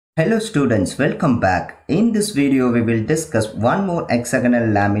Hello students, welcome back. In this video, we will discuss one more hexagonal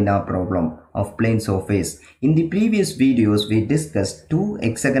lamina problem of plane surface. In the previous videos, we discussed two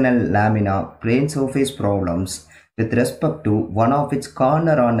hexagonal lamina plane surface problems with respect to one of its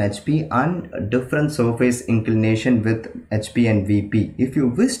corner on HP and different surface inclination with HP and VP. If you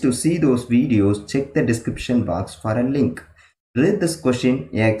wish to see those videos, check the description box for a link. Read this question.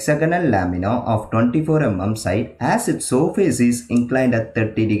 A hexagonal lamina of 24 mm side as its surface is inclined at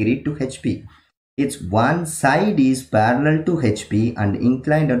 30 degree to HP. Its one side is parallel to HP and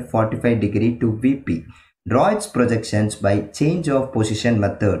inclined at 45 degree to VP. Draw its projections by change of position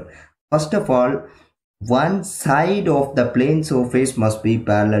method. First of all, one side of the plane surface must be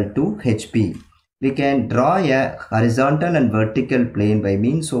parallel to HP. We can draw a horizontal and vertical plane by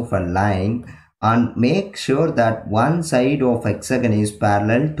means of a line and make sure that one side of hexagon is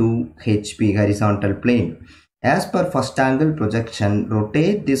parallel to HP horizontal plane. As per first angle projection,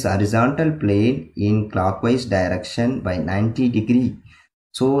 rotate this horizontal plane in clockwise direction by 90 degree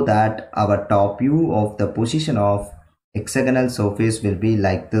so that our top view of the position of hexagonal surface will be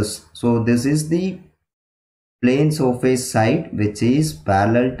like this. So this is the plane surface side which is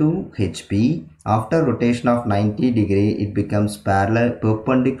parallel to HP. After rotation of 90 degree, it becomes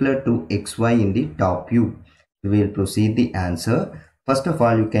perpendicular to XY in the top view. We will proceed the answer. First of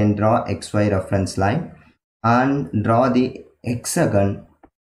all, you can draw XY reference line and draw the hexagon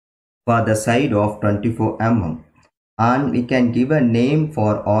for the side of 24 mm. And we can give a name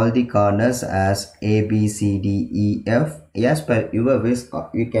for all the corners as A, B, C, D, E, F. As per your wish,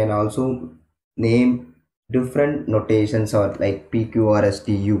 you can also name different notations or like P, Q, or S,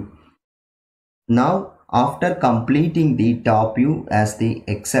 T, U. Now, after completing the top view as the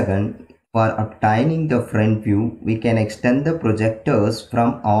hexagon, for obtaining the front view, we can extend the projectors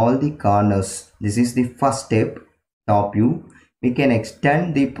from all the corners. This is the first step, top view. We can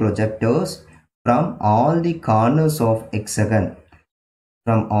extend the projectors from all the corners of hexagon.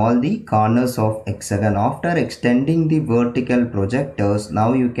 After extending the vertical projectors,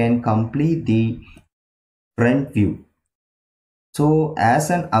 now you can complete the front view. So as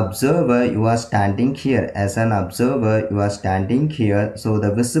an observer, you are standing here. So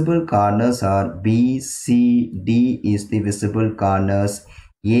the visible corners are B, C, D is the visible corners.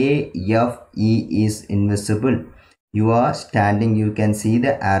 A, F, E is invisible. You are standing, you can see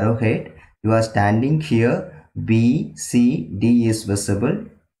the arrowhead. You are standing here. B, C, D is visible.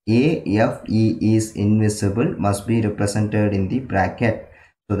 A, F, E is invisible, must be represented in the bracket.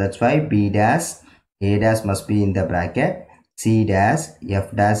 So that's why B dash, A dash must be in the bracket. C dash,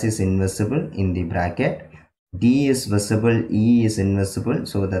 F dash is invisible in the bracket. D is visible, E is invisible.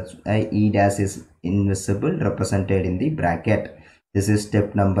 So that's why E dash is invisible, represented in the bracket. This is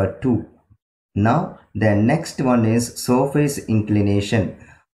step number 2. Now the next one is surface inclination.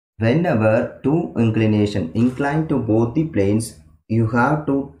 Whenever two inclination incline to both the planes, you have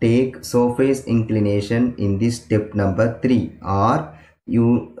to take surface inclination in this step number 3, or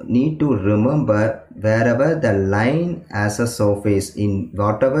you need to remember wherever the line as a surface, in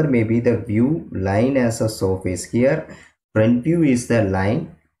whatever may be the view line as a surface. Here front view is the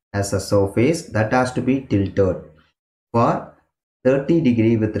line as a surface that has to be tilted for 30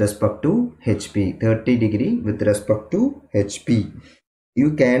 degree with respect to HP.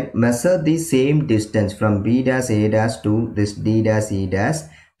 You can measure the same distance from B dash A dash to this D dash E dash,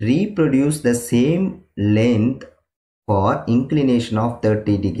 reproduce the same length for inclination of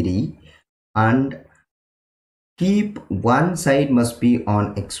 30 degree, and keep one side must be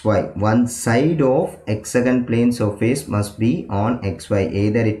on XY. One side of hexagon plane surface must be on XY.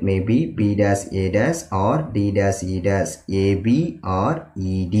 Either it may be B dash A dash or D dash E dash, AB or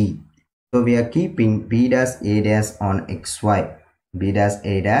ED. So we are keeping B dash A dash on XY. B dash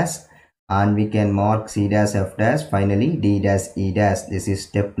A dash, and we can mark C dash F dash, finally D dash E dash. This is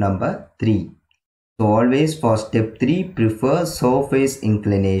step number 3. So always for step 3, prefer surface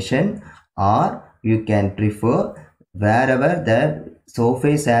inclination, or you can prefer wherever the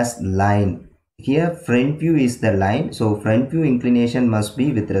surface has line. Here front view is the line, so front view inclination must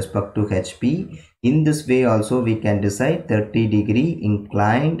be with respect to HP. In this way also we can decide 30 degree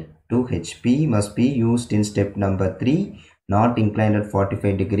inclined to HP must be used in step number 3, not inclined at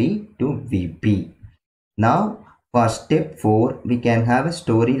 45 degree to VP. Now for step 4, we can have a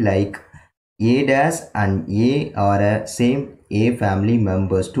story like A dash and A are a same A family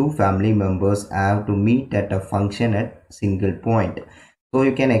members. Two family members have to meet at a function at single point. So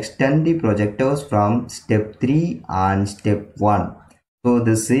you can extend the projectors from step 3 and step 1. So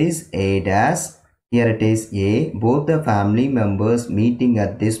this is A dash. Here it is A. Both the family members meeting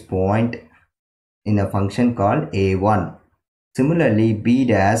at this point in a function called A1. Similarly, B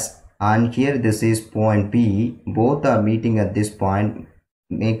dash and here this is point B, both are meeting at this point,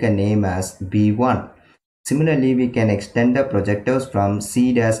 make a name as B1. Similarly, we can extend the projectors from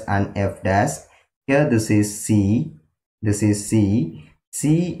C dash and F dash. Here this is C, this is C.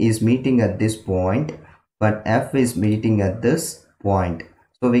 C is meeting at this point, but F is meeting at this point.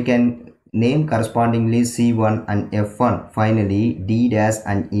 So we can name correspondingly C1 and F1. Finally, D dash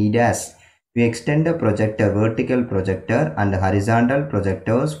and E dash. We extend the projector, vertical projector and horizontal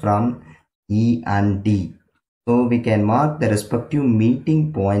projectors from E and D. So we can mark the respective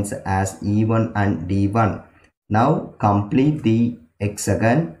meeting points as E1 and D1. Now complete the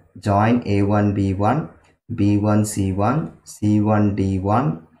hexagon. Join A1 B1, B1 C1, C1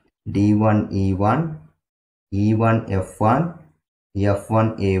 D1, D1 E1, E1 F1,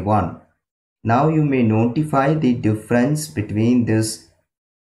 F1 A1. Now you may notify the difference between this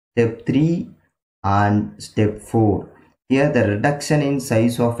step 3 and step 4. Here the reduction in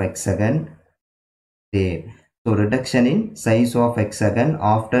size of hexagon there. So reduction in size of hexagon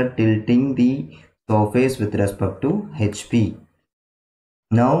after tilting the surface with respect to HP.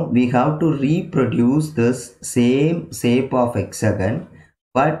 Now we have to reproduce this same shape of hexagon,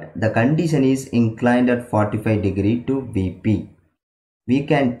 but the condition is inclined at 45 degree to VP. We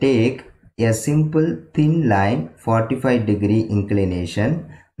can take a simple thin line 45 degree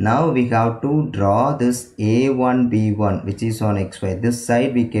inclination. Now we have to draw this A1 B1 which is on XY. This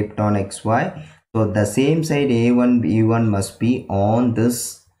side we kept on XY. So the same side A1 B1 must be on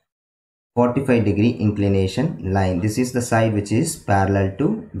this 45 degree inclination line. This is the side which is parallel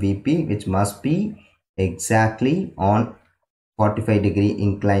to VP, which must be exactly on 45 degree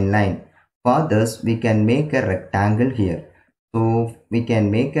incline line. For this we can make a rectangle here. So we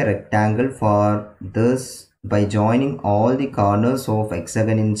can make a rectangle for this by joining all the corners of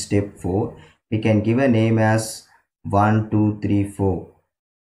hexagon in step 4. We can give a name as 1, 2, 3, 4.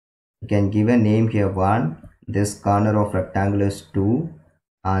 We can give a name here 1. This corner of rectangle is 2.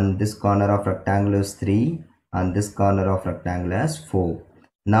 And this corner of rectangle is 3 and this corner of rectangle is 4.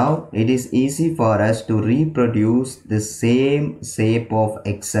 Now it is easy for us to reproduce the same shape of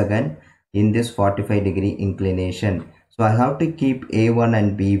hexagon in this 45 degree inclination. So I have to keep A1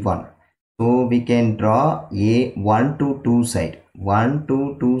 and B1. So we can draw a 1 to 2 side. 1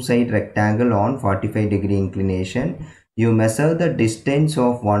 to 2 side rectangle on 45 degree inclination. You measure the distance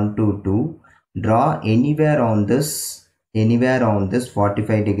of 1 to 2. Draw anywhere on this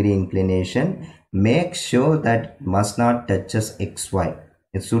 45 degree inclination. Make sure that must not touches XY.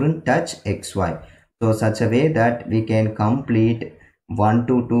 It shouldn't touch XY. So such a way that we can complete 1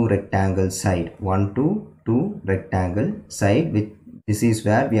 to 2 rectangle side. 1 to 2 rectangle side. With this is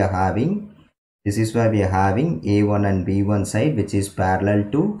where we are having A1 and B1 side which is parallel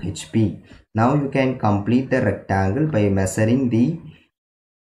to HP. Now you can complete the rectangle by measuring the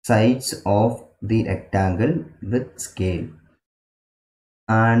sides of the rectangle with scale,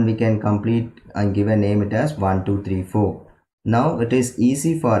 and we can complete and give a name it as 1, 2, 3, 4. Now it is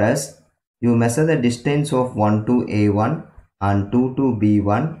easy for us. You measure the distance of 1 to A1 and 2 to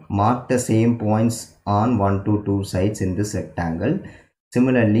B1. Mark the same points on 1 to 2 sides in this rectangle.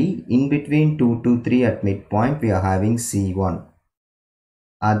 Similarly, in between 2 to 3 at midpoint we are having C1.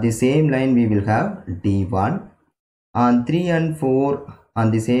 At the same line we will have D1. On 3 and 4 on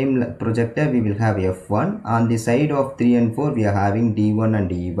the same projector we will have F1. On the side of 3 and 4 we are having D1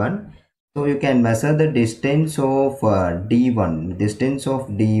 and E1. So you can measure the distance of D1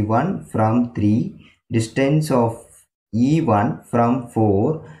 from 3, distance of E1 from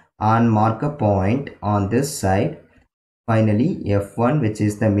 4, and mark a point on this side. Finally F1 which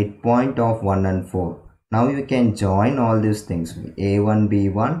is the midpoint of 1 and 4. Now you can join all these things. A1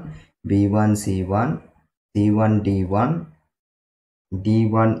 B1, B1 C1, C1 D1,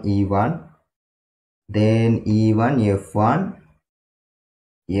 D1 E1, then E1 F1,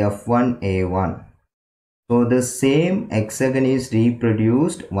 F1 A1. So the same hexagon is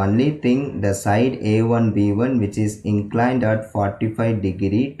reproduced. Only thing, the side A1 B1 which is inclined at 45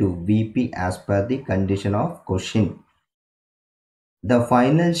 degree to VP as per the condition of question. The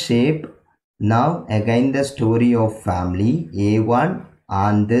final shape. Now again the story of family A1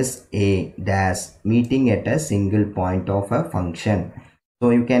 and this A dash meeting at a single point of a function. So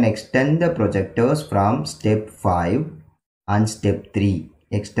you can extend the projectors from step 5 and step 3.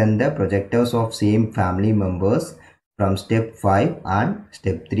 Extend the projectors of same family members from step 5 and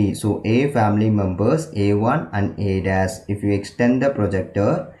step 3. So A family members A1 and A dash. If you extend the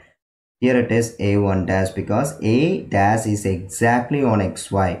projector, here it is A1 dash because A dash is exactly on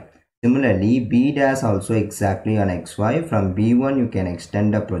XY. Similarly, B dash also exactly on XY. From B1 you can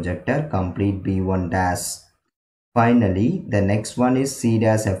extend the projector, complete B1 dash. Finally, the next one is C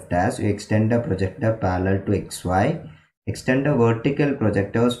dash F dash. You extend the projector parallel to XY. Extend the vertical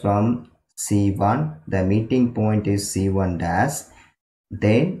projectors from C1. The meeting point is C1 dash.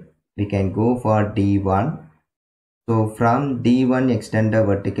 Then we can go for D1. So from D1 extend the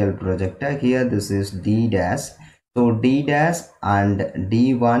vertical projector. Here this is D dash. So D dash and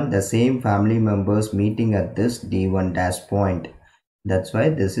D1 the same family members meeting at this D1 dash point. That's why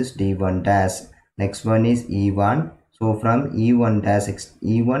this is D1 dash. Next one is E1. So from E1 dash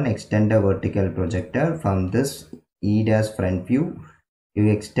E1 extend the vertical projector from this E dash front view. You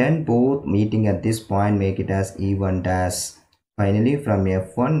extend both meeting at this point, make it as E1 dash. Finally, from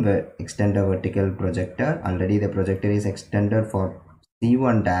F1 we extend a vertical projector. Already the projector is extended for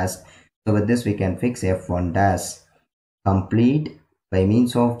C1 dash. So with this we can fix F1 dash. Complete by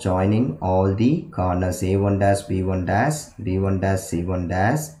means of joining all the corners A1 dash B1 dash, B1 dash C1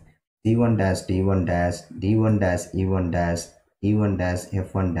 dash, C1 dash D1 dash, D1 dash E1 dash, E1 dash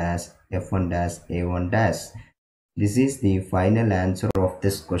F1 dash, F1 dash A1 dash. This is the final answer of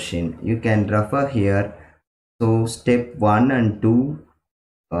this question. You can refer here. So step 1 and 2,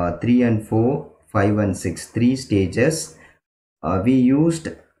 3 and 4, 5 and 6, 3 stages. We used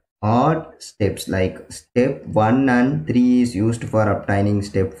odd steps, like step 1 and 3 is used for obtaining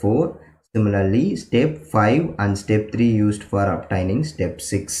step 4. Similarly, step 5 and step 3 used for obtaining step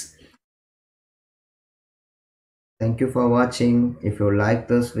 6. Thank you for watching. If you like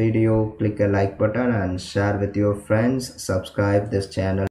this video, click a like button and share with your friends. Subscribe this channel.